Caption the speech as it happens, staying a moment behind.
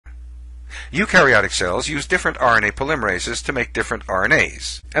Eukaryotic cells use different RNA polymerases to make different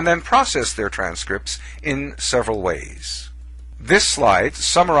RNAs, and then process their transcripts in several ways. This slide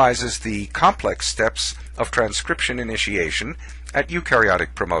summarizes the complex steps of transcription initiation at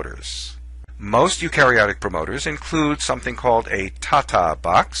eukaryotic promoters. Most eukaryotic promoters include something called a TATA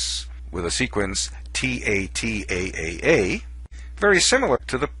box with a sequence TATAAA, very similar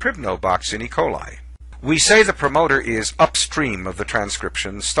to the Pribno box in E. coli. We say the promoter is upstream of the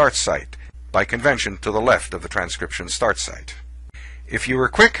transcription start site, by convention to the left of the transcription start site. If you were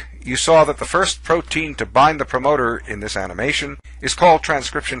quick, you saw that the first protein to bind the promoter in this animation is called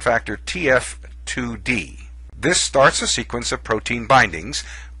transcription factor TF2D. This starts a sequence of protein bindings,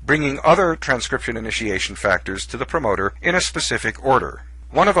 bringing other transcription initiation factors to the promoter in a specific order.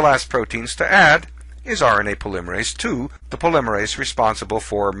 One of the last proteins to add is RNA polymerase II, the polymerase responsible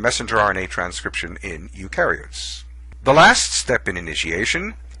for messenger RNA transcription in eukaryotes. The last step in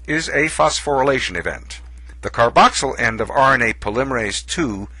initiation is a phosphorylation event. The carboxyl end of RNA polymerase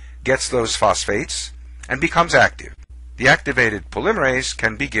II gets those phosphates and becomes active. The activated polymerase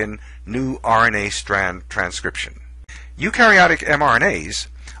can begin new RNA strand transcription. Eukaryotic mRNAs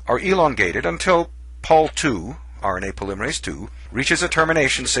are elongated until Pol2, RNA polymerase II, reaches a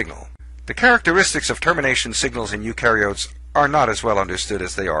termination signal. The characteristics of termination signals in eukaryotes are not as well understood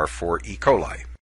as they are for E. coli.